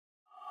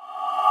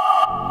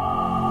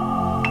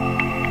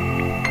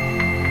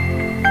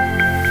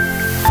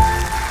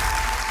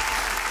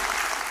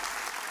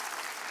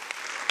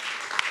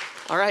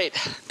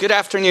right, good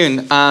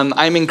afternoon.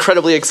 I'm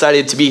incredibly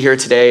excited to be here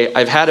today.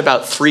 I've had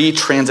about 3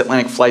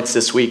 transatlantic flights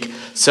this week,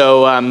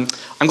 so I'm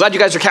glad you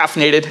guys are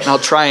caffeinated, and I'll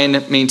try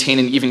and maintain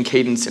an even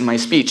cadence in my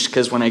speech,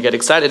 because when I get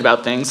excited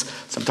about things,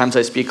 sometimes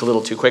I speak a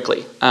little too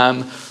quickly.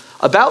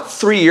 About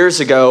 3 years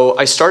ago,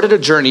 I started a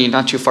journey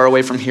not too far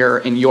away from here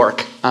in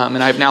York,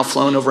 and I've now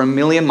flown over 1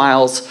 million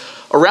miles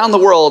around the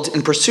world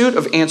in pursuit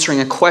of answering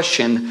a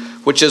question,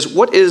 which is,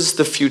 what is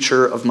the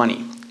future of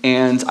money?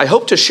 And I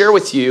hope to share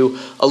with you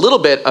a little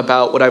bit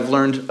about what I've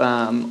learned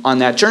on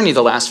that journey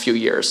the last few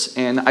years.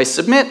 And I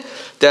submit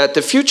that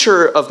the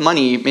future of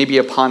money may be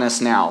upon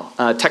us now.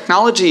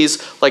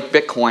 Technologies like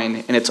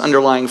Bitcoin and its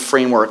underlying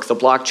framework, the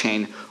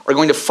blockchain, are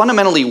going to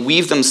fundamentally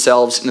weave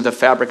themselves into the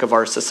fabric of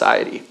our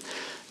society.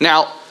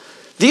 Now,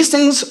 these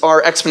things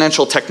are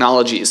exponential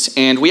technologies,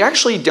 and we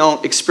actually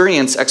don't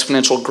experience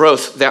exponential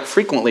growth that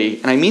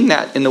frequently, and I mean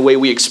that in the way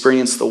we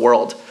experience the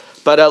world.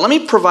 But let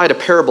me provide a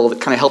parable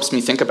that kind of helps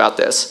me think about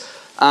this.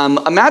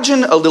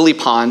 Imagine a lily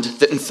pond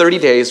that in 30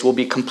 days will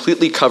be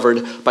completely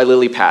covered by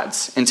lily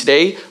pads. And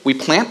today we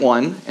plant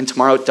one, and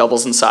tomorrow it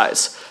doubles in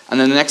size.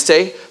 And then the next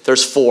day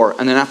there's 4,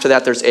 and then after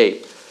that there's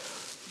 8.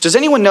 Does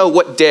anyone know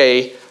what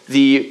day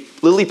the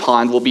lily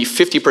pond will be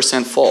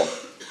 50% full?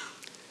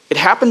 It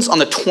happens on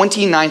the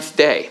 29th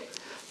day.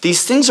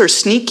 These things are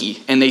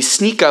sneaky, and they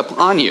sneak up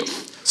on you.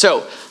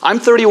 So, I'm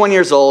 31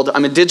 years old,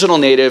 I'm a digital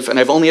native, and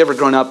I've only ever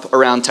grown up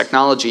around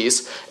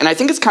technologies, and I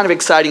think it's kind of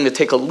exciting to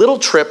take a little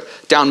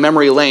trip down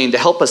memory lane to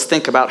help us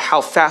think about how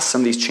fast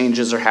some of these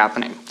changes are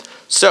happening.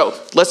 So,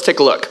 let's take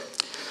a look.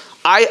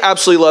 I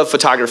absolutely love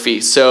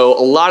photography, so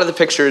a lot of the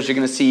pictures you're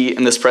going to see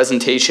in this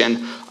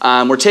presentation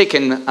were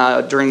taken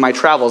during my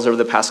travels over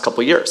the past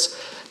couple years.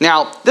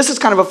 Now, this is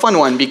kind of a fun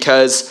one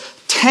because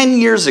 10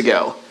 years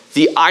ago,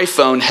 the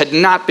iPhone had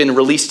not been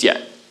released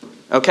yet,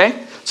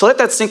 okay? So let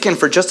that sink in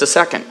for just a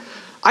second.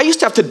 I used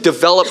to have to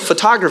develop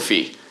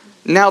photography.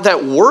 Now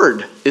that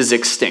word is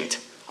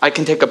extinct. I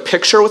can take a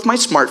picture with my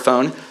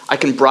smartphone, I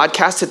can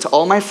broadcast it to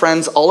all my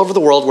friends all over the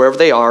world, wherever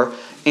they are,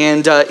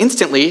 and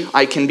instantly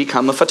I can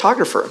become a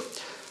photographer.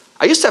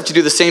 I used to have to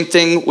do the same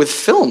thing with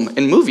film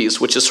and movies,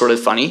 which is sort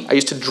of funny. I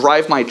used to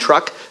drive my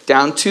truck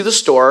down to the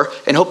store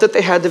and hope that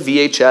they had the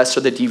VHS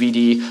or the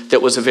DVD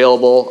that was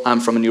available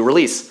from a new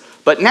release.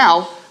 But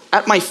now,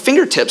 at my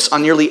fingertips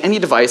on nearly any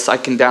device, I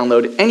can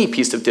download any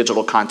piece of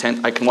digital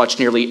content, I can watch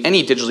nearly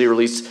any digitally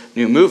released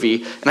new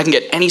movie, and I can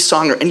get any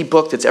song or any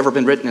book that's ever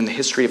been written in the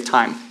history of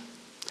time.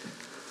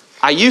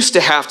 I used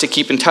to have to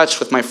keep in touch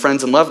with my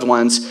friends and loved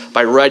ones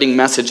by writing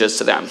messages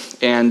to them.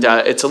 And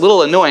it's a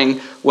little annoying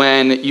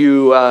when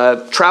you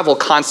travel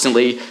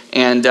constantly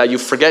and you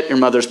forget your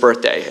mother's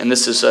birthday, and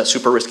this is a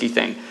super risky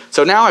thing.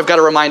 So now I've got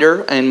a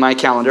reminder in my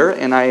calendar,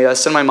 and I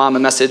send my mom a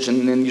message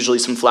and then usually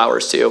some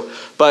flowers too.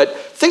 But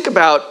think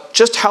about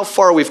just how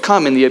far we've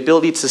come in the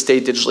ability to stay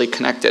digitally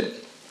connected.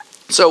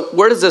 So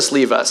where does this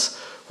leave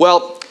us?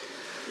 Well,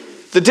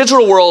 the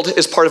digital world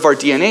is part of our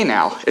DNA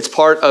now. It's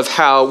part of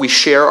how we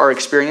share our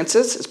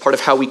experiences, it's part of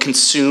how we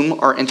consume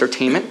our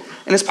entertainment,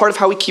 and it's part of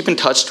how we keep in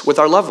touch with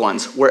our loved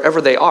ones, wherever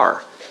they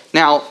are.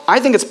 Now, I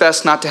think it's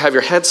best not to have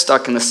your head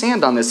stuck in the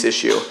sand on this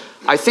issue.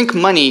 I think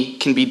money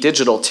can be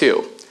digital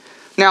too.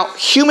 Now,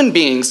 human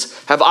beings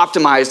have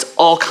optimized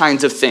all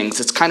kinds of things.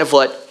 It's kind of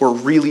what we're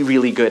really,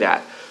 really good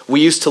at. We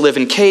used to live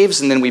in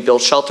caves, and then we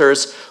built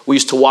shelters. We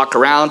used to walk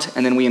around,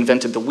 and then we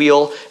invented the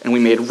wheel, and we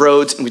made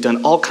roads, and we've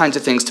done all kinds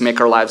of things to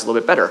make our lives a little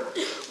bit better.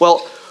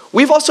 Well,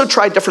 we've also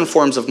tried different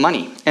forms of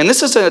money, and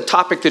this is a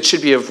topic that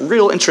should be of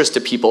real interest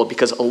to people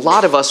because a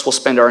lot of us will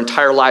spend our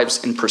entire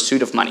lives in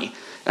pursuit of money.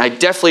 And I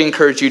definitely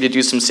encourage you to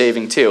do some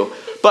saving too.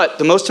 But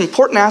the most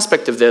important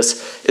aspect of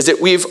this is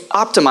that we've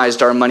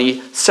optimized our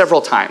money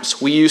several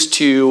times. We used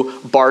to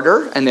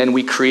barter, and then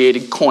we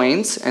created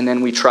coins, and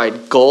then we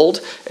tried gold,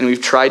 and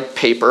we've tried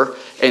paper,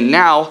 and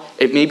now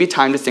it may be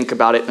time to think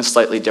about it in a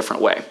slightly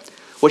different way.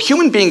 What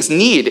human beings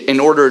need in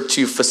order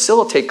to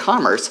facilitate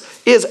commerce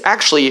is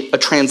actually a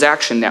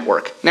transaction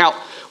network. Now,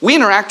 we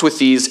interact with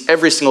these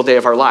every single day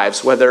of our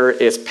lives, whether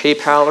it's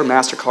PayPal or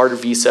MasterCard or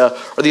Visa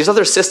or these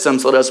other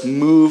systems that let us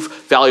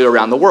move value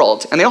around the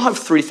world. And they all have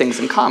 3 things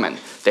in common.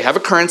 They have a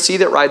currency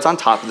that rides on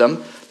top of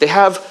them. They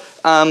have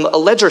a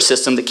ledger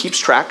system that keeps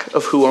track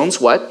of who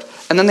owns what.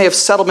 And then they have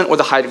settlement with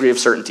a high degree of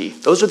certainty.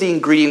 Those are the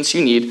ingredients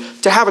you need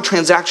to have a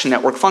transaction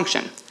network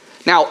function.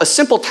 Now, a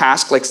simple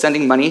task like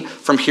sending money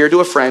from here to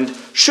a friend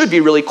should be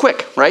really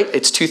quick, right?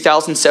 It's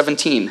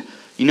 2017.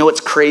 You know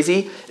what's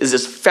crazy? Is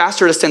it's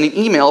faster to send an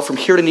email from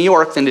here to New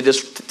York than it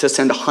is to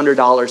send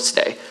 $100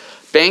 today.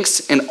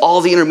 Banks and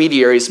all the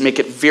intermediaries make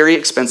it very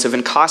expensive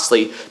and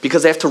costly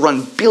because they have to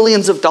run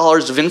billions of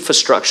dollars of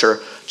infrastructure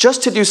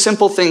just to do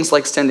simple things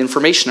like send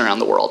information around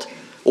the world.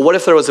 Well, what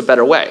if there was a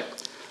better way?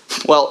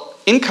 Well,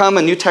 in come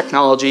a new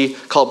technology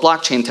called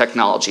blockchain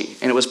technology,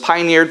 and it was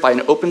pioneered by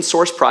an open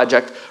source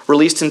project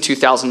released in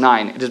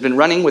 2009. It has been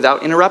running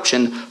without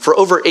interruption for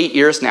over 8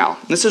 years now.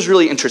 And this is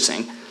really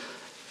interesting.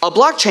 A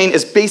blockchain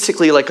is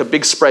basically like a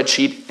big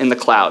spreadsheet in the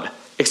cloud,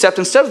 except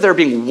instead of there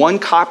being one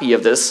copy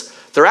of this,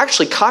 there are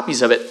actually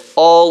copies of it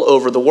all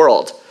over the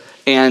world.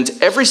 And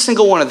every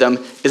single one of them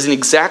is in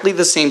exactly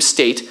the same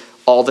state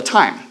all the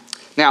time.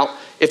 Now,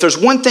 if there's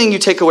one thing you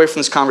take away from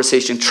this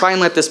conversation, try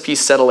and let this piece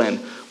settle in.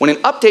 When an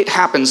update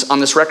happens on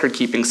this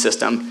record-keeping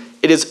system,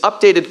 it is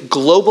updated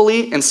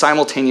globally and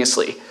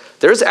simultaneously.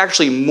 There's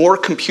actually more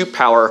compute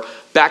power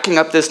backing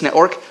up this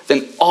network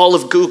than all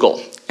of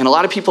Google. And a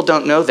lot of people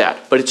don't know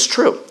that, but it's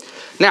true.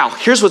 Now,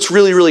 here's what's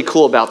really, really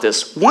cool about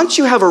this. Once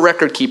you have a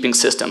record-keeping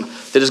system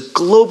that is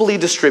globally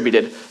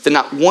distributed, that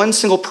not one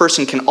single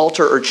person can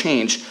alter or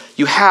change,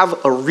 you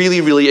have a really,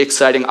 really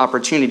exciting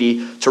opportunity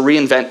to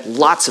reinvent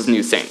lots of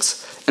new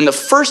things. And the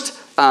first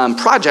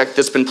project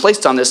that's been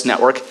placed on this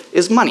network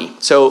is money.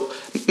 So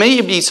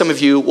maybe some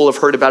of you will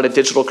have heard about a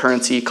digital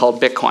currency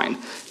called Bitcoin.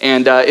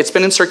 And it's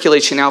been in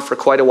circulation now for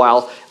quite a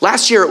while.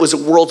 Last year, it was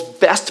the world's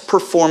best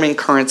performing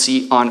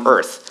currency on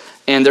Earth.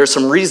 And there's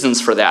some reasons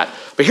for that.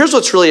 But here's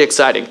what's really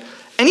exciting.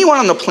 Anyone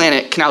on the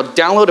planet can now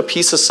download a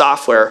piece of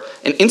software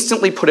and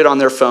instantly put it on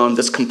their phone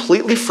that's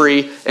completely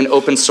free and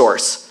open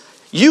source.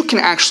 You can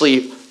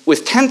actually,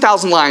 with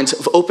 10,000 lines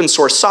of open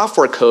source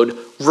software code,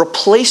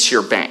 replace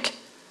your bank.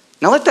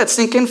 Now let that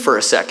sink in for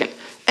a second.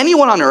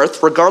 Anyone on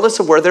Earth, regardless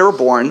of where they were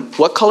born,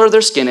 what color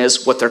their skin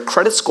is, what their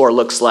credit score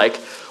looks like,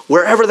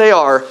 wherever they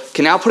are,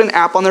 can now put an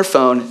app on their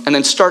phone and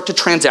then start to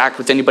transact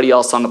with anybody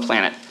else on the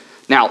planet.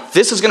 Now,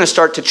 this is going to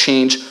start to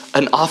change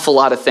an awful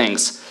lot of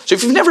things. So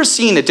if you've never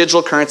seen a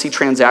digital currency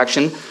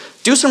transaction,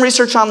 do some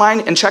research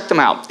online and check them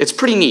out. It's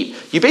pretty neat.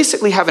 You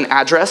basically have an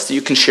address that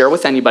you can share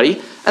with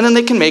anybody, and then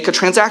they can make a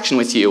transaction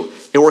with you.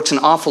 It works an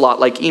awful lot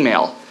like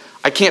email.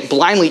 I can't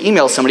blindly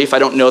email somebody if I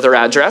don't know their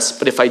address,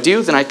 but if I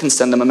do, then I can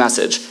send them a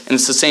message. And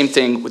it's the same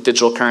thing with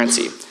digital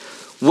currency.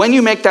 When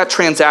you make that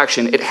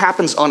transaction, it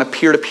happens on a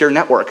peer-to-peer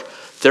network.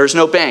 There's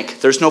no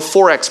bank, there's no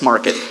Forex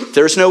market,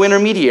 there's no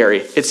intermediary.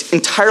 It's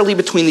entirely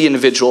between the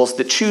individuals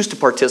that choose to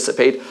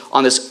participate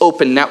on this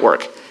open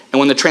network. And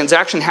when the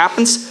transaction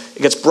happens,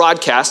 it gets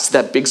broadcast to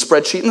that big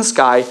spreadsheet in the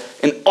sky,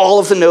 and all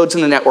of the nodes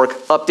in the network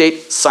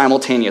update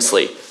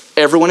simultaneously.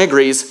 Everyone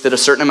agrees that a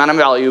certain amount of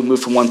value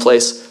moved from one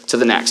place to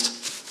the next.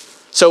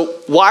 So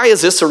why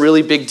is this a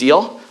really big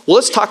deal? Well,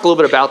 let's talk a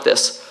little bit about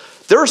this.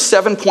 There are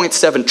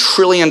 $7.7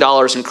 trillion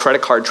in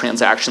credit card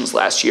transactions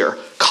last year,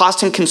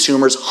 costing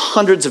consumers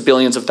hundreds of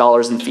billions of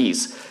dollars in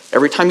fees.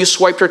 Every time you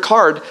swipe your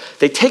card,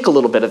 they take a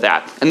little bit of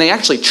that, and they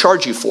actually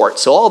charge you for it.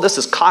 So all this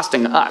is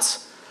costing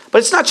us. But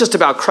it's not just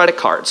about credit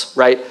cards,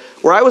 right?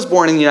 Where I was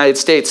born in the United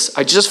States,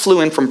 I just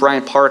flew in from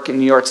Bryant Park in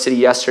New York City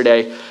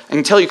yesterday. I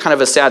can tell you kind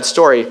of a sad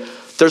story.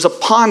 There's a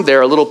pond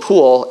there, a little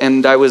pool,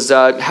 and I was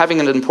having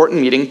an important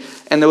meeting,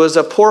 and there was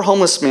a poor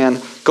homeless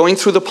man going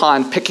through the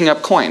pond picking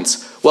up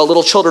coins. Well,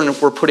 little children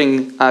were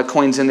putting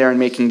coins in there and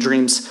making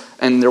dreams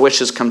and their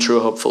wishes come true,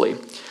 hopefully.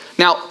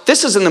 Now,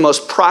 this is in the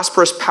most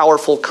prosperous,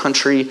 powerful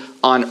country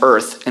on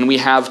Earth, and we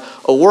have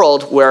a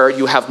world where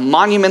you have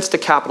monuments to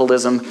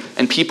capitalism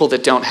and people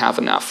that don't have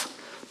enough.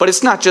 But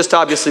it's not just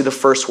obviously the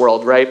first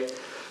world, right?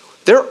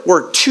 There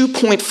were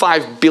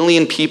 2.5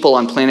 billion people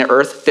on planet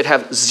Earth that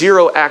have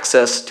zero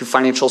access to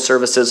financial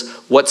services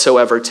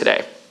whatsoever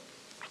today.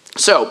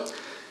 So,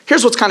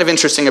 here's what's kind of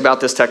interesting about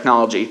this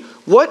technology.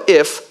 What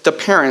if the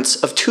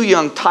parents of two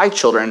young Thai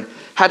children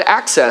had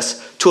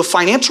access to a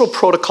financial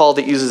protocol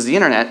that uses the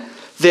internet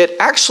that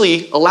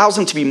actually allows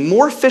them to be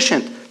more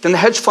efficient than the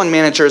hedge fund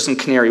managers in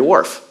Canary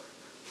Wharf?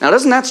 Now,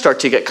 doesn't that start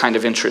to get kind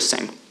of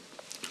interesting?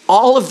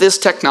 All of this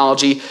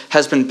technology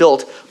has been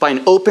built by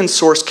an open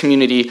source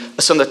community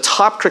of some of the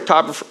top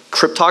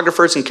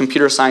cryptographers and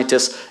computer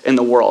scientists in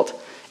the world.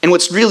 And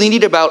what's really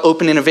neat about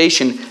open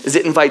innovation is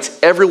it invites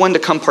everyone to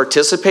come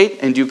participate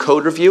and do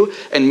code review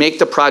and make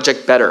the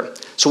project better.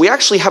 So we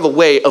actually have a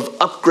way of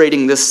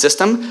upgrading this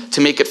system to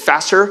make it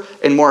faster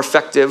and more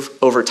effective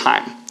over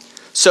time.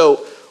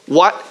 So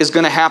what is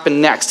going to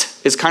happen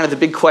next is kind of the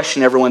big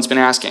question everyone's been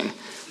asking.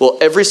 Well,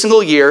 every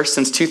single year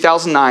since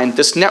 2009,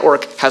 this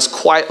network has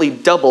quietly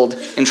doubled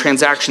in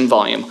transaction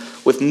volume,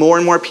 with more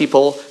and more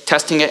people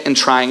testing it and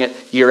trying it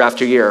year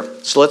after year.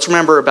 So let's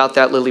remember about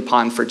that lily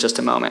pond for just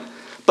a moment.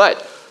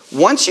 But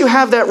once you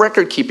have that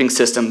record-keeping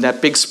system,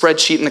 that big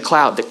spreadsheet in the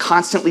cloud that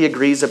constantly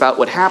agrees about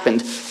what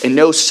happened and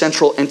no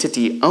central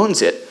entity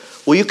owns it,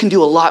 well, you can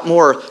do a lot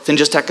more than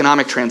just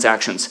economic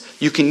transactions.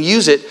 You can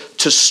use it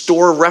to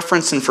store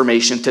reference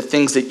information to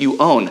things that you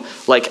own,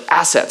 like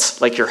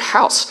assets, like your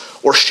house,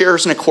 or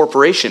shares in a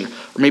corporation,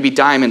 or maybe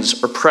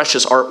diamonds or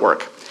precious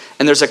artwork.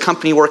 And there's a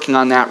company working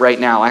on that right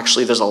now.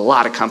 Actually, there's a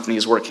lot of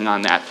companies working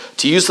on that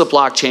to use the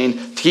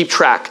blockchain to keep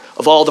track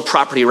of all the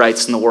property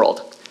rights in the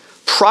world.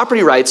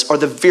 Property rights are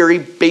the very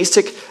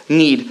basic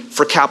need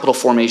for capital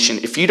formation.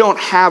 If you don't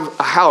have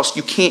a house,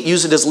 you can't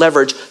use it as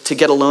leverage to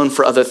get a loan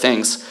for other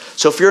things.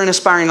 So if you're an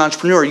aspiring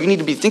entrepreneur, you need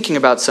to be thinking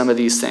about some of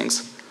these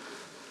things.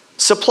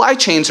 Supply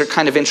chains are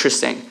kind of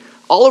interesting.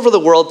 All over the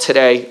world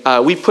today,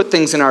 we put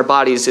things in our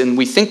bodies and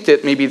we think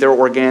that maybe they're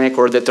organic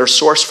or that they're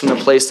sourced from the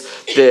place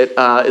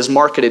that is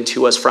marketed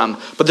to us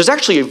from. But there's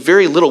actually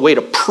very little way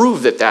to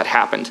prove that that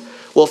happened.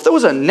 Well, if there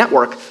was a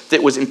network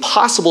that was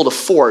impossible to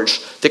forge,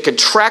 that could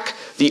track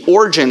the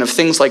origin of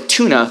things like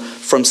tuna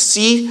from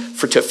sea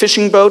to a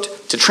fishing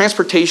boat, to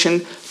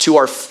transportation, to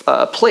our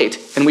plate,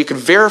 and we could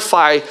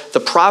verify the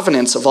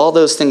provenance of all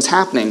those things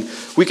happening,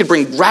 we could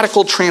bring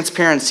radical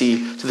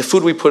transparency to the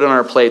food we put on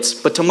our plates,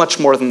 but to much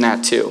more than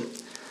that too.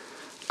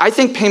 I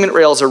think payment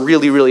rails are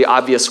really, really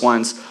obvious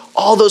ones.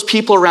 All those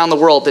people around the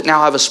world that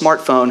now have a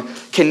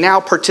smartphone can now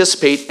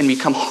participate and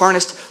become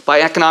harnessed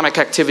by economic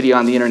activity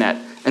on the internet.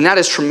 And that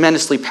is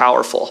tremendously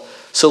powerful.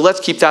 So let's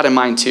keep that in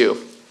mind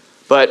too.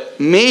 But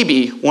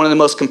maybe one of the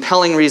most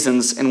compelling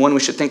reasons, and one we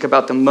should think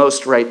about the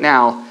most right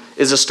now,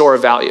 is a store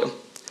of value.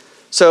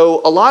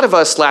 So a lot of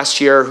us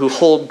last year who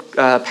hold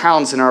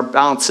pounds in our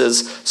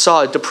balances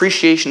saw a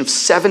depreciation of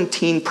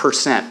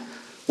 17%.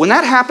 When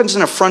that happens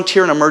in a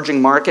frontier and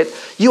emerging market,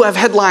 you have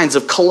headlines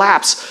of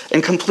collapse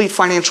and complete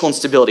financial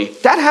instability.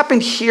 That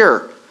happened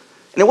here.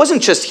 And it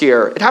wasn't just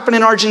here. It happened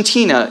in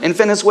Argentina, in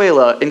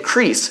Venezuela, in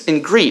Greece, in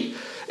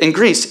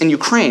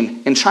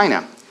Ukraine, in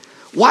China.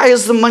 Why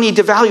is the money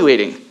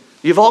devaluating?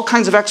 You have all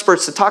kinds of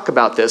experts to talk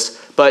about this,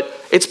 but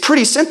it's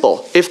pretty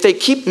simple. If they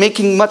keep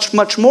making much,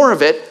 much more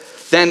of it,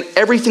 then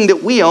everything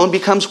that we own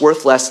becomes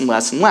worth less and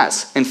less and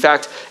less. In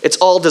fact, it's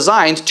all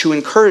designed to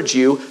encourage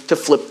you to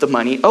flip the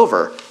money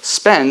over,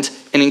 spend,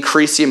 and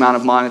increase the amount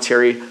of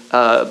monetary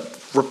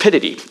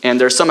rapidity. And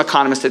there's some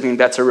economists that think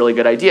that's a really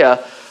good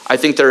idea. I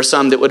think there are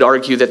some that would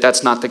argue that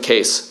that's not the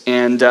case.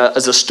 And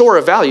as a store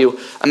of value,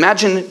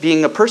 imagine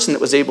being a person that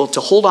was able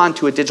to hold on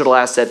to a digital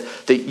asset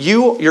that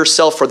you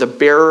yourself are the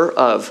bearer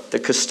of, the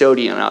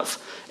custodian of.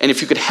 And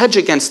if you could hedge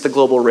against the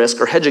global risk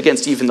or hedge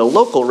against even the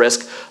local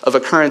risk of a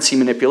currency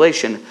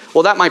manipulation,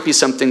 well, that might be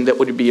something that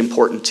would be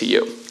important to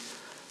you.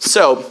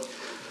 So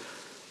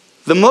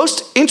the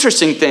most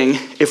interesting thing,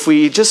 if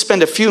we just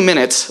spend a few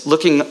minutes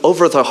looking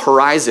over the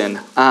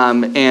horizon,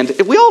 and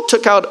if we all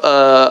took out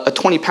a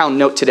 20-pound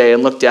note today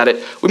and looked at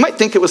it, we might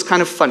think it was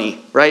kind of funny,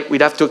 right?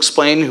 We'd have to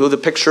explain who the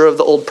picture of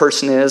the old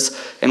person is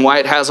and why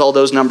it has all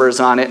those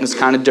numbers on it, and it's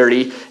kind of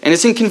dirty, and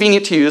it's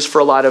inconvenient to use for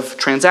a lot of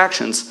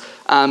transactions.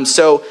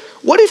 So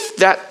what if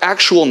that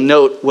actual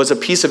note was a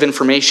piece of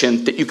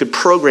information that you could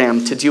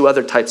program to do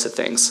other types of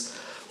things?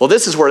 Well,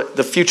 this is where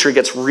the future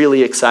gets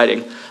really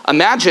exciting.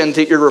 Imagine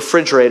that your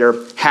refrigerator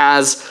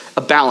has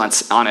a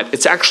balance on it.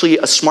 It's actually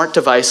a smart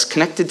device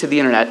connected to the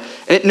internet,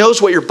 and it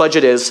knows what your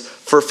budget is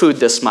for food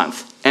this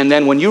month. And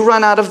then when you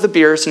run out of the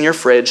beers in your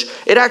fridge,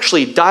 it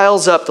actually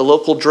dials up the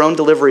local drone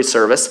delivery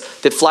service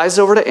that flies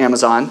over to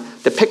Amazon,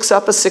 that picks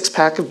up a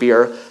 6-pack of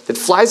beer, that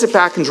flies it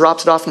back and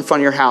drops it off in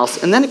front of your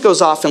house, and then it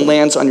goes off and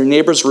lands on your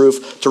neighbor's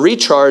roof to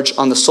recharge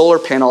on the solar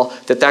panel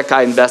that that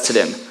guy invested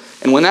in.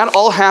 And when that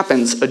all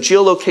happens, a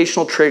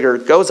geolocational trigger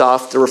goes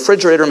off, the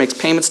refrigerator makes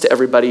payments to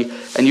everybody,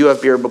 and you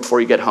have beer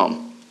before you get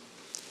home.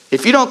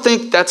 If you don't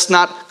think that's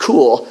not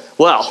cool,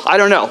 well, I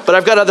don't know, but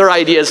I've got other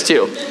ideas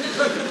too.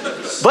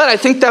 But I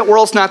think that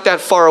world's not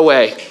that far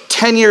away.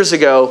 10 years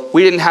ago,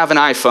 we didn't have an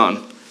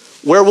iPhone.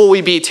 Where will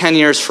we be 10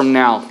 years from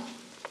now?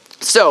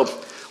 So,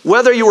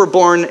 whether you were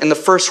born in the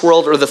first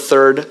world or the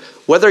third,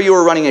 whether you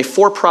were running a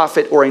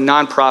for-profit or a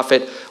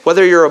non-profit,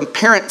 whether you're a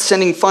parent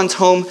sending funds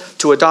home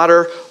to a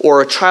daughter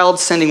or a child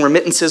sending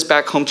remittances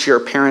back home to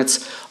your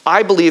parents,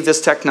 I believe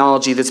this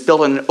technology that's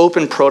built on an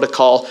open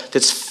protocol,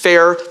 that's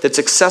fair, that's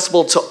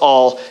accessible to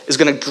all, is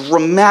going to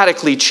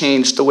dramatically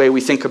change the way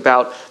we think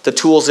about the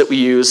tools that we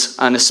use,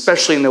 and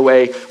especially in the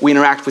way we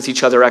interact with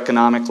each other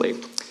economically.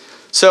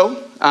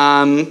 So,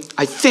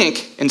 I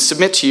think and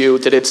submit to you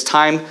that it's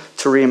time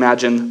to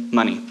reimagine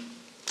money.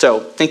 So,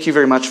 thank you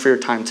very much for your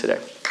time today.